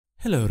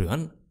Hello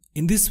everyone,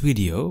 in this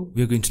video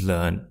we are going to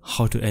learn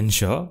how to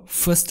ensure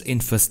first in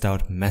first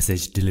out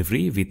message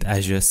delivery with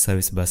Azure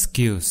Service Bus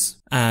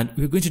queues. And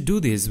we're going to do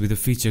this with a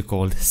feature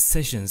called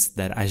sessions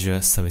that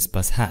Azure Service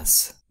Bus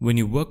has. When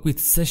you work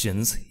with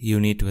sessions, you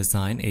need to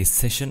assign a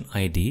session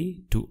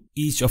ID to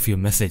each of your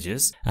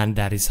messages, and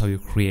that is how you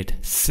create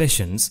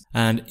sessions,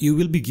 and you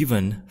will be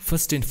given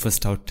first in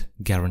first out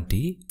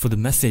guarantee for the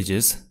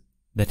messages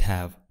that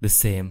have the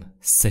same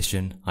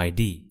session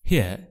ID.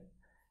 Here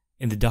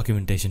in the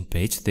documentation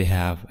page, they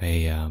have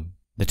a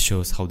that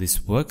shows how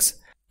this works.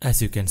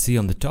 As you can see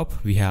on the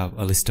top, we have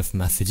a list of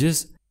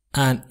messages,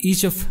 and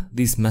each of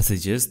these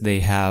messages,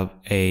 they have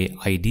a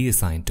ID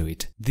assigned to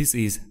it. This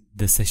is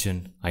the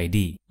session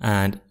ID,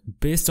 and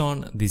based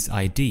on this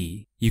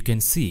ID, you can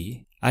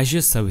see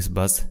Azure Service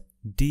Bus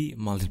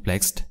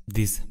demultiplexed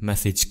this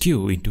message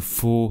queue into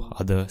 4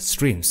 other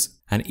streams,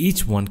 and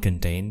each one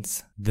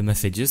contains the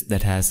messages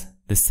that has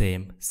the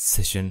same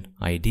session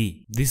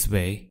ID. This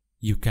way,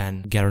 you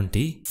can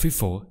guarantee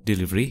FIFO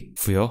delivery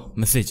for your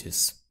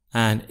messages.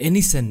 And any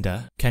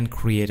sender can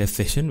create a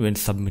session when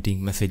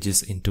submitting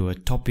messages into a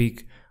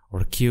topic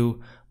or a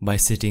queue by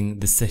setting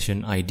the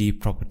session ID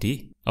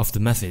property of the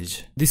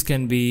message. This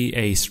can be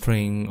a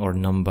string or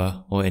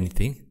number or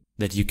anything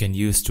that you can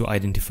use to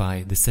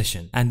identify the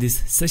session. And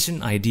this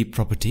session ID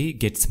property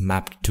gets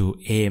mapped to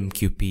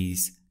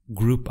AMQP's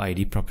group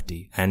ID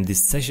property. And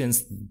these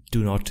sessions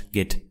do not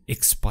get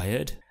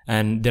expired.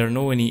 And there are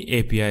no any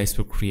APIs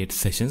to create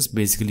sessions.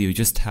 Basically, you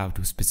just have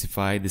to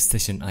specify the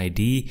session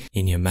ID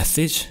in your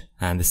message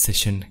and the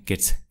session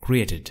gets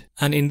created.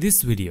 And in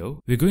this video,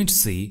 we're going to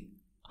see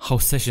how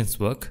sessions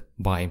work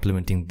by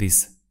implementing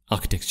this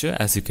architecture.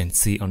 As you can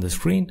see on the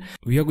screen,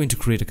 we are going to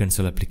create a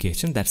console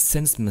application that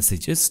sends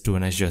messages to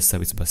an Azure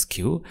Service Bus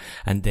queue,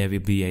 and there will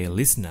be a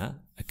listener,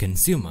 a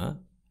consumer,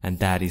 and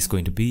that is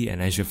going to be an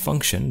Azure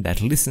function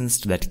that listens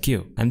to that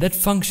queue. And that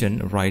function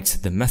writes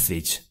the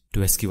message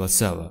to SQL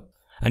Server.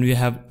 And we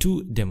have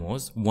 2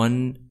 demos,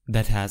 one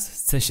that has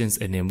sessions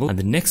enabled and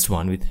the next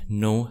one with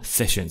no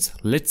sessions.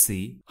 Let's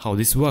see how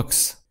this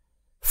works.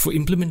 For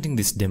implementing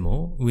this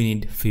demo, we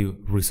need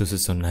few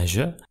resources on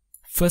Azure.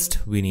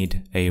 First, we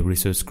need a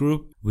resource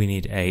group, we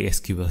need a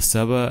SQL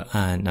Server,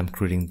 and I'm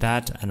creating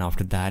that, and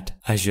after that,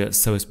 Azure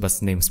Service Bus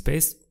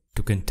namespace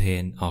to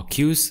contain our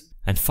queues,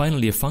 and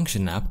finally a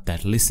function app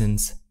that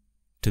listens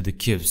to the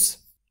queues.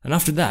 And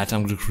after that,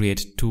 I'm going to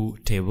create 2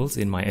 tables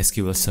in my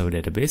SQL Server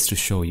database to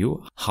show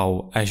you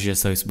how Azure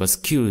Service Bus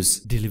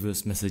queues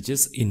delivers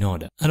messages in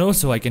order. And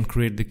also I can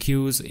create the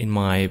queues in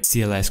my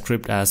CLI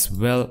script as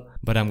well,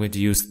 but I'm going to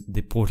use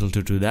the portal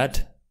to do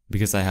that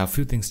because I have a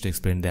few things to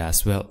explain there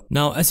as well.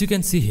 Now, as you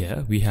can see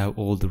here, we have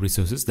all the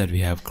resources that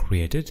we have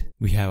created.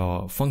 We have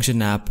our function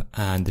app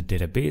and the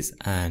database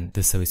and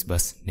the Service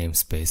Bus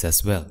namespace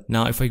as well.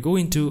 Now, if I go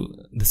into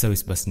the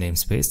Service Bus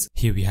namespace,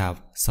 here we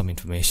have some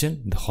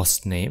information, the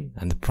host name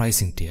and the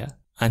pricing tier.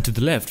 And to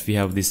the left, we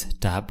have this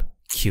tab,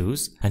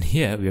 queues. And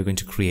here we are going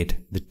to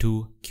create the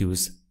 2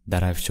 queues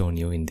that I've shown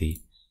you in the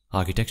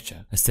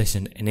architecture. A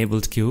session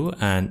enabled queue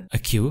and a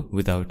queue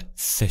without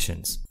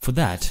sessions. For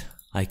that,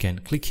 I can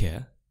click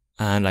here,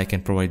 and I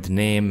can provide the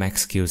name,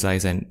 max queue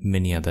size, and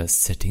many other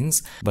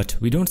settings, but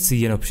we don't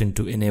see an option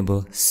to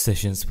enable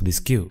sessions for this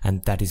queue,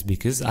 and that is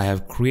because I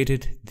have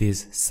created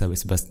this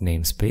Service Bus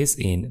namespace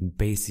in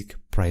basic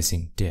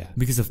pricing tier.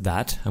 Because of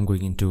that, I'm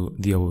going into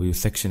the overview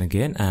section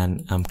again,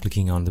 and I'm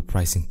clicking on the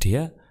pricing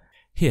tier.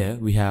 Here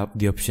we have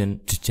the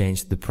option to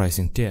change the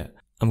pricing tier.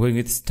 I'm going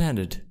with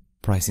standard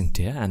pricing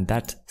tier, and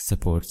that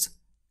supports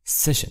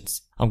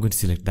sessions. I'm going to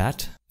select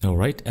that.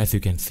 Alright, as you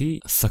can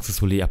see,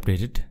 successfully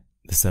updated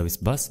the service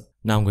bus.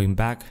 Now I'm going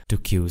back to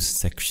queues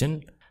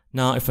section.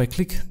 Now if I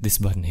click this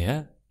button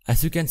here,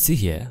 as you can see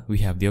here, we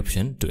have the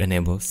option to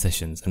enable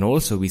sessions, and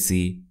also we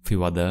see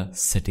few other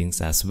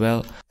settings as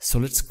well. So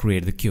let's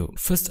create the queue.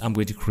 First, I'm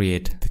going to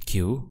create the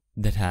queue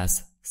that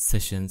has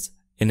sessions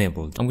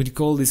enabled. I'm going to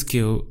call this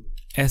queue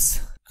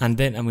S, and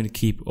then I'm going to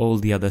keep all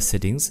the other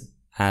settings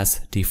as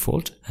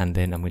default, and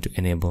then I'm going to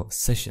enable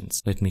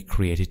sessions. Let me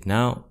create it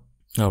now.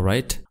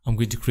 Alright, I'm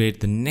going to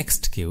create the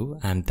next queue,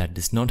 and that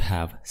does not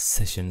have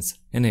sessions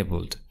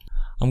enabled.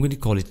 I'm going to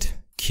call it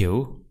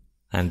queue,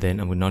 and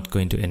then I'm not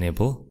going to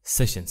enable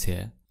sessions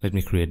here. Let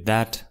me create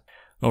that.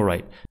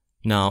 Alright,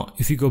 now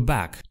if you go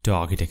back to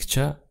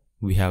architecture,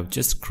 we have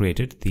just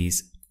created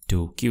these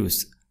 2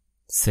 queues.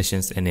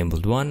 Sessions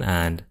enabled one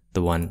and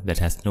the one that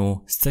has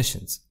no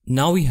sessions.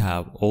 Now we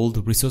have all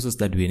the resources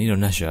that we need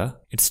on Azure.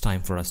 It's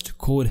time for us to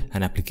code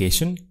an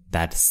application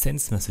that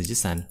sends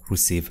messages and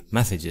receive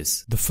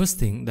messages. The first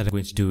thing that I'm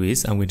going to do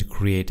is I'm going to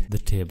create the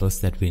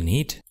tables that we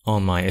need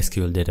on my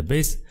SQL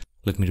database.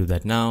 Let me do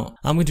that now.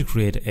 I'm going to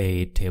create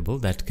a table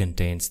that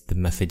contains the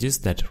messages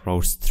that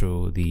routes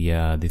through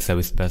the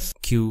Service Bus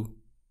queue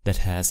that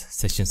has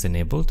sessions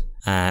enabled,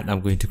 and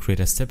I'm going to create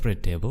a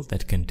separate table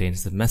that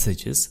contains the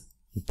messages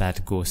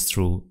that goes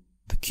through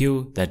the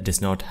queue that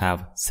does not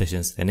have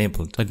sessions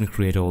enabled. Let me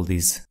create all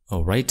these.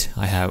 Alright,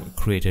 I have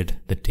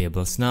created the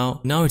tables now.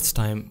 Now it's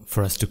time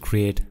for us to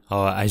create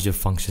our Azure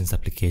Functions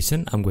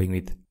application. I'm going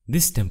with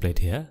this template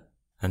here.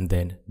 and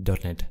then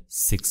 .NET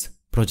 6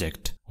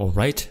 project.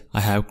 Alright,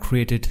 I have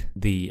created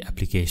the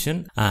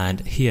application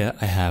and here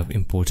I have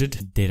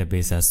imported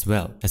database as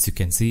well. As you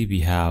can see,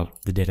 we have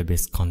the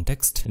database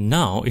context.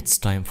 Now it's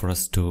time for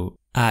us to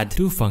add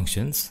two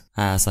functions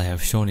as I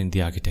have shown in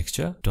the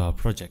architecture to our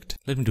project.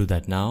 Let me do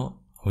that now.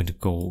 I'm going to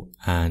go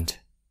and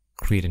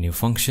create a new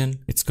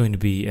function. It's going to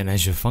be an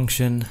Azure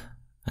function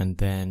and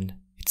then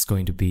it's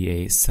going to be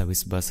a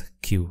service bus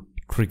queue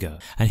trigger.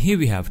 And here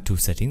we have two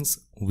settings.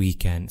 We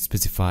can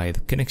specify the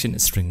connection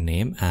string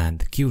name and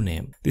the queue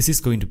name. This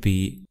is going to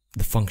be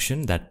the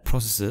function that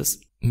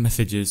processes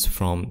messages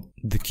from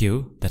the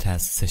queue that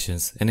has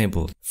sessions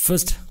enabled.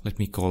 First, let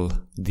me call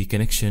the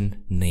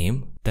connection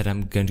name that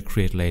I'm going to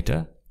create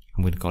later.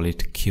 I'm going to call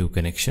it queue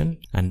connection,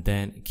 and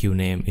then queue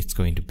name, it's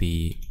going to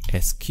be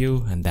SQ,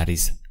 and that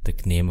is the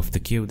name of the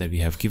queue that we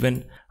have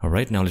given.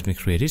 Alright, now let me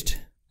create it.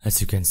 As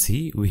you can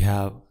see, we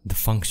have the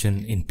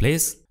function in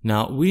place.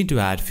 Now we need to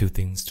add a few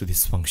things to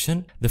this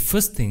function. The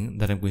first thing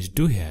that I'm going to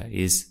do here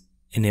is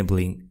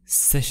enabling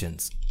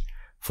sessions.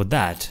 For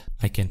that,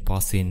 I can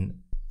pass in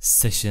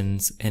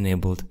sessions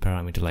enabled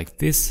parameter like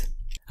this,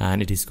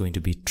 and it is going to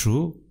be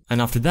true.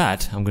 And after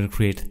that, I'm going to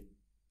create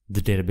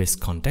the database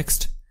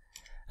context,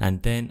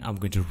 and then I'm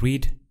going to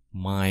read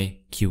my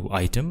queue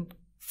item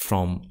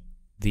from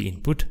the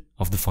input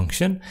of the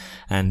function,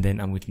 and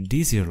then I'm going to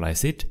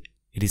deserialize it.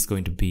 It is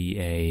going to be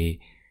a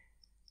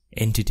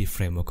entity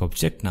framework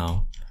object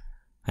now,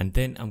 and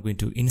then I'm going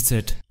to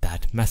insert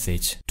that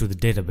message to the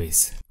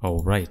database.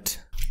 Alright,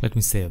 let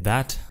me save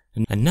that.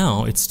 And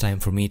now it's time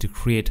for me to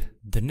create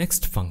the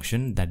next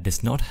function that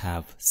does not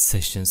have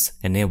sessions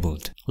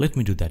enabled. Let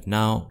me do that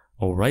now.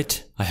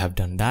 Alright, I have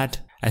done that.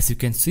 As you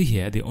can see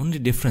here, the only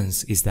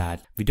difference is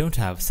that we don't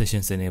have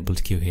sessions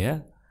enabled queue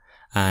here,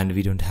 and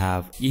we don't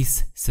have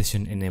is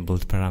session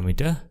enabled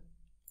parameter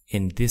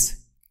in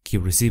this queue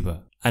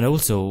receiver. And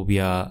also we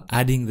are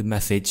adding the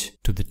message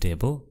to the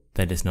table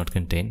that does not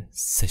contain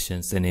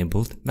sessions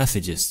enabled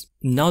messages.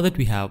 Now that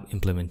we have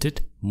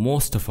implemented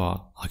most of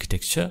our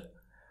architecture,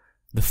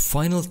 the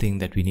final thing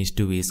that we need to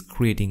do is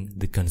creating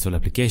the console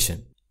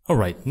application.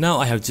 Alright, now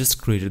I have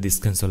just created this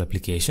console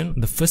application.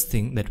 The first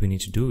thing that we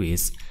need to do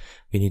is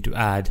we need to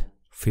add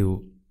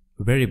few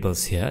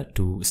variables here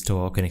to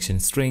store connection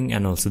string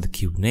and also the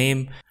queue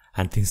name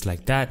and things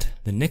like that.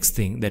 The next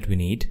thing that we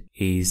need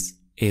is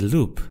a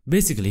loop.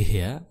 Basically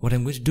here, what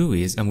I'm going to do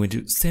is I'm going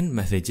to send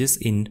messages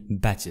in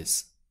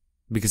batches,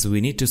 because we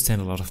need to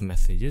send a lot of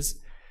messages.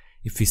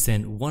 If we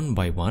send one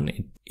by one,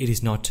 it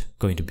is not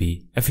going to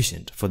be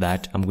efficient. For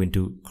that, I'm going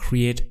to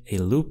create a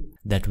loop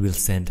that will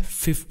send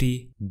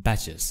 50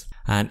 batches.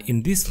 And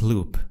in this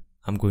loop,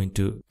 I'm going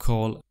to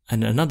call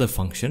another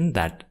function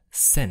that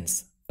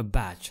sends a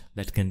batch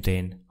that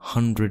contains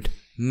 100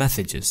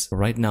 messages.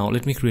 Right now,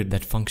 let me create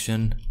that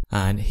function,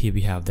 and here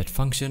we have that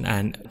function,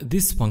 and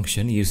this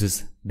function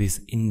uses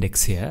this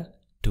index here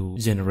to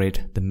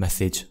generate the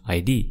message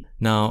ID.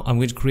 Now I'm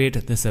going to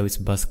create the service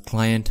bus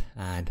client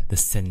and the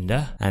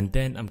sender, and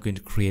then I'm going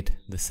to create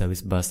the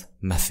service bus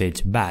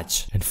message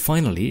batch, and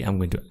finally I'm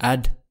going to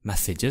add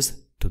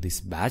messages to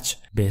this batch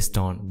based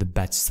on the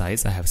batch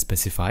size I have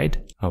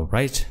specified.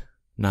 Alright,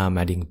 now I'm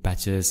adding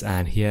batches,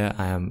 and here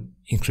I am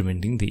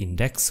incrementing the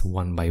index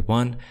one by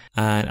one,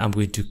 and I'm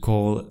going to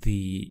call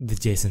the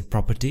JSON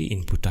property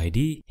input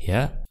ID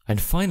here. And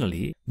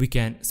finally, we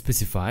can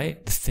specify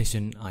the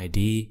session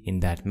ID in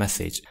that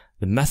message.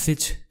 The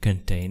message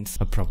contains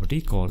a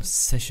property called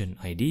session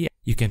ID.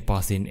 You can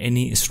pass in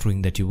any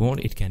string that you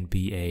want. It can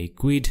be a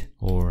quid,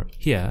 or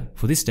here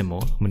for this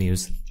demo, I'm going to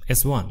use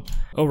S1.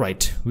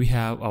 Alright, we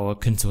have our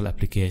console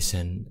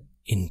application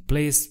in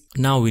place.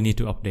 Now we need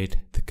to update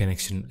the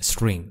connection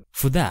string.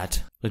 For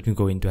that, let me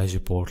go into Azure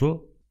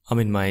portal. I'm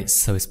in my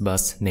service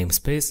bus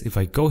namespace. If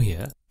I go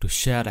here to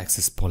shared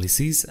access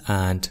policies,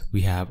 and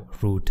we have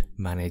root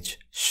manage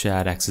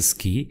shared access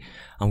key,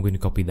 I'm going to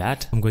copy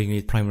that. I'm going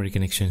with primary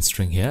connection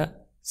string here.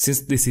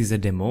 Since this is a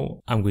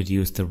demo, I'm going to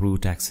use the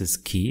root access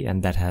key,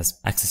 and that has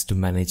access to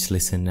manage,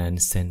 listen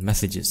and send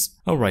messages.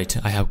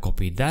 Alright, I have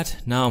copied that.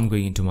 Now I'm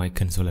going into my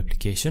console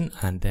application,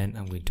 and then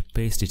I'm going to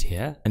paste it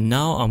here. And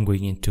now I'm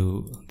going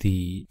into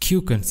the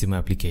queue consumer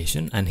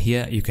application, and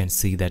here you can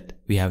see that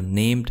we have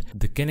named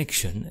the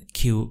connection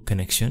queue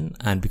connection,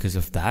 and because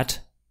of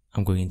that,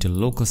 I'm going into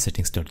local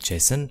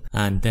settings.json,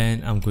 and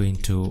then I'm going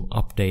to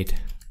update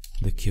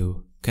the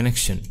queue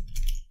connection.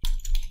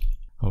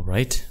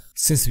 Alright.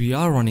 Since we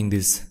are running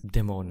this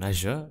demo on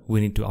Azure, we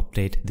need to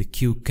update the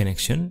queue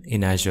connection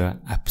in Azure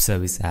App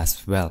Service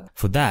as well.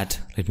 For that,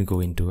 let me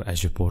go into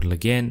Azure portal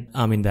again.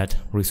 I'm in that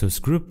resource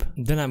group.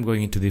 Then I'm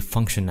going into the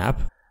function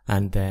app.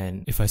 And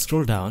then if I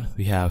scroll down,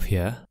 we have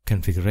here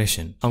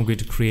configuration. I'm going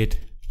to create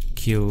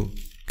queue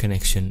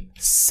connection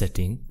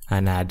setting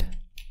and add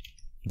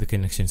the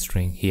connection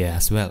string here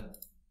as well.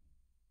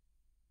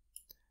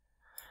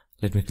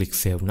 Let me click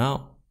save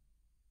now.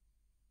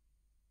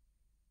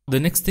 The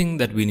next thing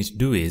that we need to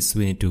do is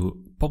we need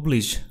to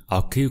publish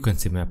our queue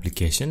consumer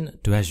application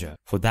to Azure.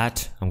 For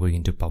that, I'm going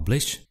into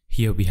publish.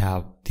 Here we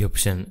have the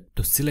option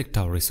to select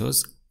our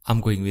resource,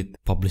 I'm going with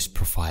publish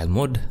profile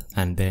mode,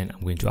 and then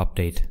I'm going to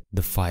update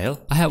the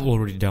file. I have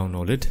already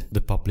downloaded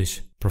the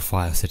publish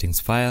profile settings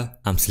file.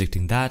 I'm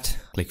selecting that,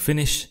 click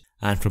finish,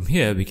 and from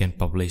here we can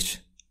publish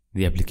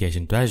the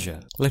application to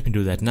Azure. Let me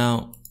do that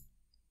now.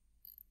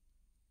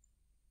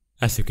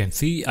 As you can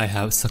see, I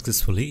have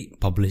successfully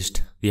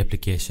published the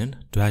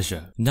application to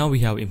Azure. Now we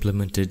have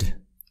implemented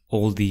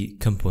all the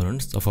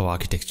components of our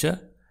architecture.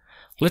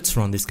 Let's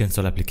run this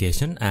console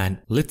application and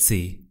let's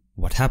see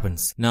what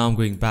happens. Now I'm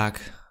going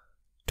back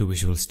to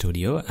Visual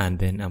Studio and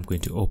then I'm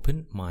going to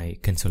open my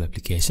console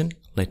application.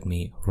 Let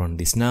me run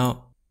this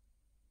now.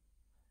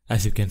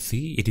 As you can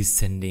see, it is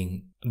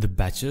sending the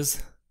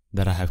batches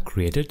that I have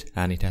created,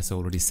 and it has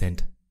already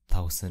sent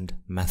 1000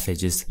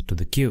 messages to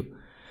the queue.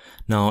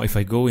 Now if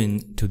I go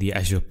into the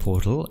Azure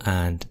portal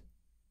and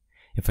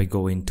if I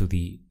go into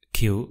the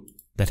queue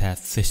that has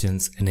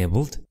sessions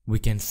enabled, we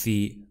can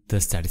see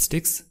the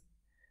statistics.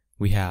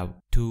 We have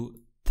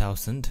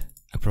 2000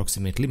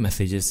 approximately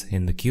messages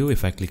in the queue.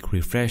 If I click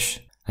refresh,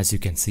 as you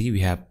can see,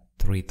 we have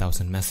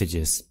 3000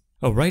 messages.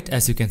 Alright,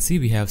 as you can see,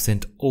 we have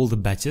sent all the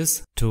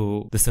batches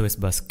to the service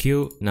bus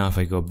queue. Now if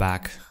I go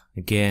back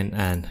again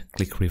and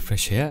click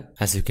refresh here,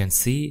 as you can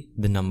see,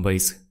 the number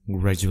is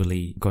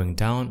gradually going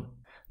down.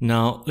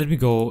 Now let me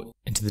go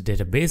into the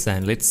database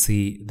and let's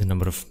see the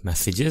number of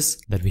messages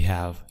that we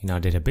have in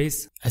our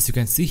database. As you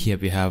can see here,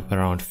 we have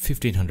around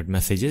 1500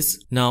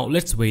 messages. Now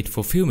let's wait for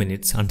a few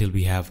minutes until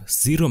we have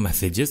 0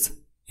 messages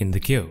in the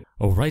queue.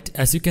 Alright,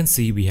 as you can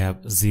see, we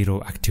have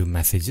 0 active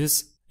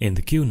messages in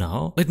the queue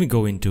now. Let me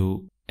go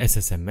into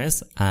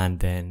SSMS and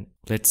then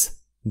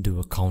let's do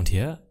a count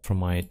here from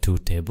my 2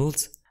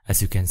 tables.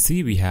 As you can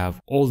see, we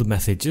have all the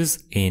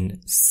messages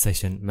in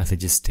session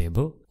messages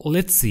table.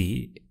 Let's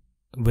see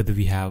whether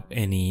we have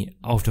any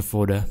out of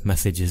order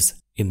messages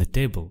in the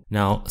table.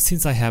 Now,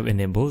 since I have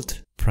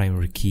enabled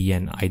primary key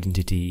and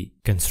identity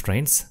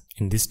constraints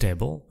in this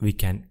table, we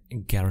can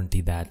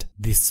guarantee that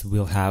this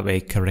will have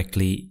a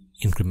correctly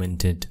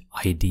incremented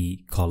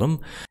ID column.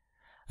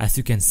 As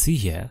you can see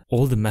here,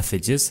 all the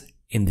messages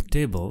in the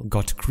table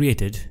got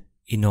created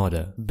in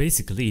order.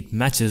 Basically, it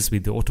matches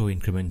with the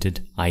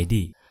auto-incremented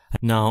ID.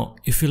 Now,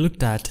 if you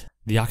looked at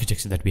the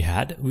architecture that we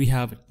had, we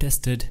have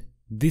tested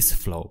this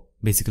flow.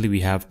 Basically, we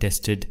have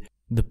tested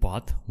the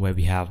path where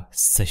we have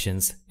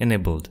sessions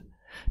enabled.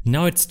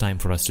 Now it's time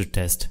for us to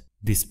test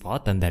this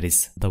path, and that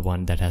is the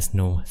one that has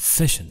no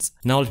sessions.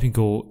 Now let me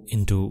go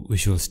into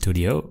Visual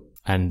Studio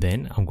and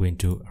then I'm going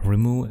to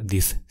remove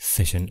this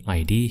session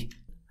ID,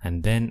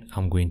 and then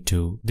I'm going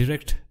to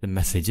direct the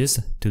messages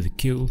to the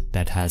queue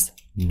that has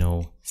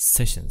no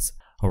sessions.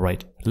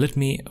 Alright, let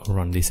me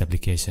run this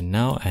application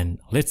now and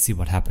let's see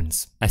what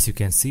happens. As you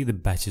can see, the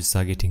batches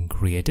are getting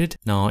created.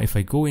 Now if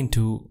I go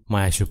into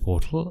my Azure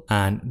portal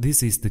and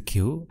this is the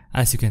queue,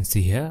 as you can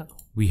see here,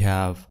 we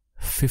have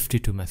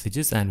 52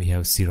 messages and we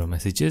have 0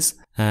 messages.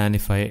 And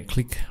if I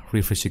click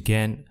refresh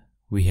again,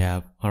 we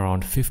have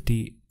around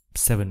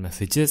 57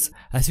 messages.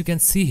 As you can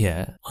see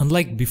here,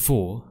 unlike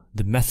before,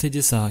 the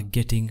messages are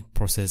getting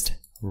processed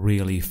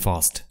really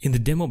fast. In the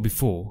demo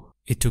before,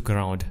 it took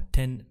around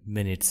 10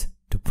 minutes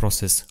to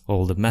process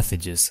all the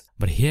messages,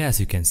 but here as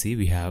you can see,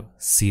 we have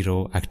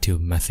 0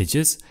 active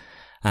messages,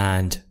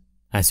 and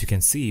as you can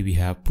see, we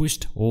have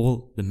pushed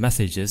all the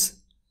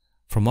messages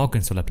from our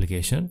console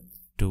application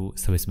to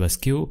service bus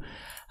queue,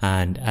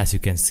 and as you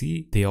can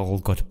see, they all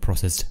got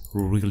processed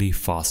really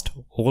fast,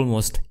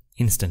 almost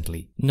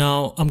instantly.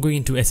 Now I'm going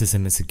into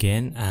SSMS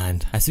again,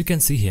 and as you can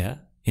see here,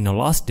 in our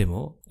last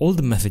demo, all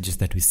the messages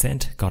that we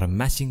sent got a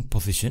matching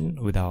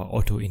position with our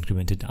auto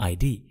incremented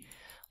ID.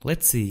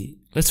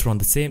 Let's run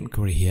the same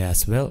query here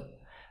as well.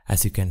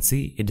 As you can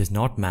see, it does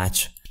not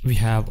match. We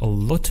have a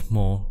lot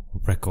more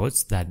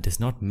records that does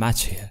not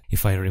match here.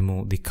 If I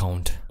remove the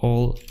count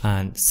all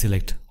and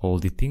select all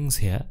the things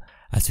here,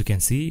 as you can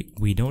see,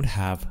 we don't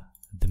have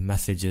the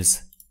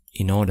messages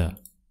in order.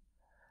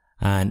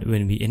 And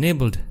when we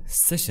enabled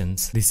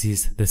sessions, this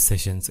is the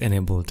sessions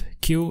enabled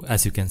queue.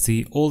 As you can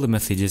see, all the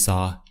messages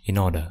are in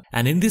order.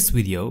 And in this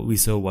video, we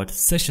saw what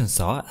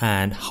sessions are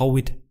and how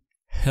it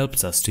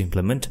helps us to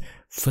implement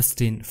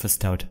first in,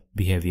 first out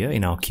behavior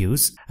in our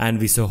queues. And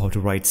we saw how to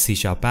write C#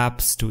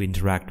 apps to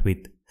interact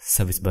with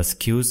service bus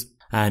queues.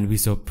 And we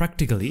saw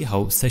practically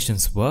how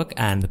sessions work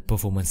and the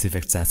performance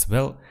effects as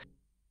well.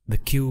 The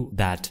queue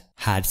that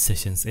had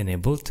sessions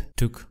enabled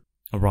took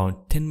around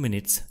 10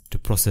 minutes to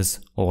process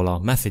all our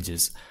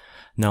messages.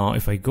 Now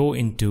if I go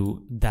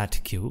into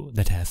that queue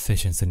that has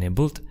sessions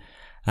enabled,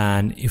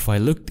 and if I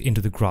looked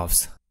into the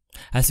graphs,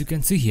 as you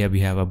can see here,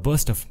 we have a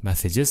burst of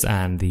messages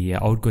and the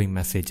outgoing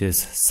messages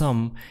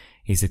sum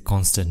is a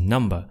constant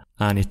number,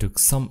 and it took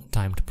some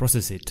time to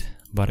process it.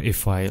 But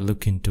if I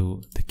look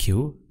into the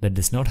queue that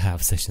does not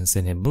have sessions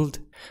enabled,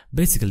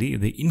 basically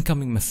the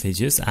incoming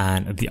messages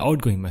and the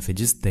outgoing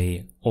messages,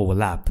 they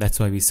overlap. That's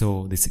why we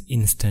saw this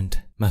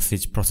instant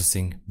message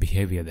processing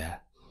behavior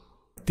there.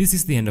 This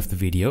is the end of the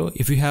video.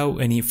 If you have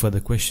any further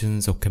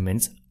questions or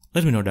comments,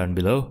 let me know down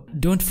below.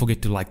 Don't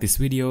forget to like this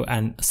video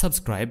and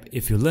subscribe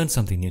if you learned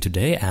something new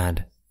today,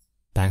 and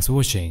thanks for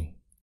watching.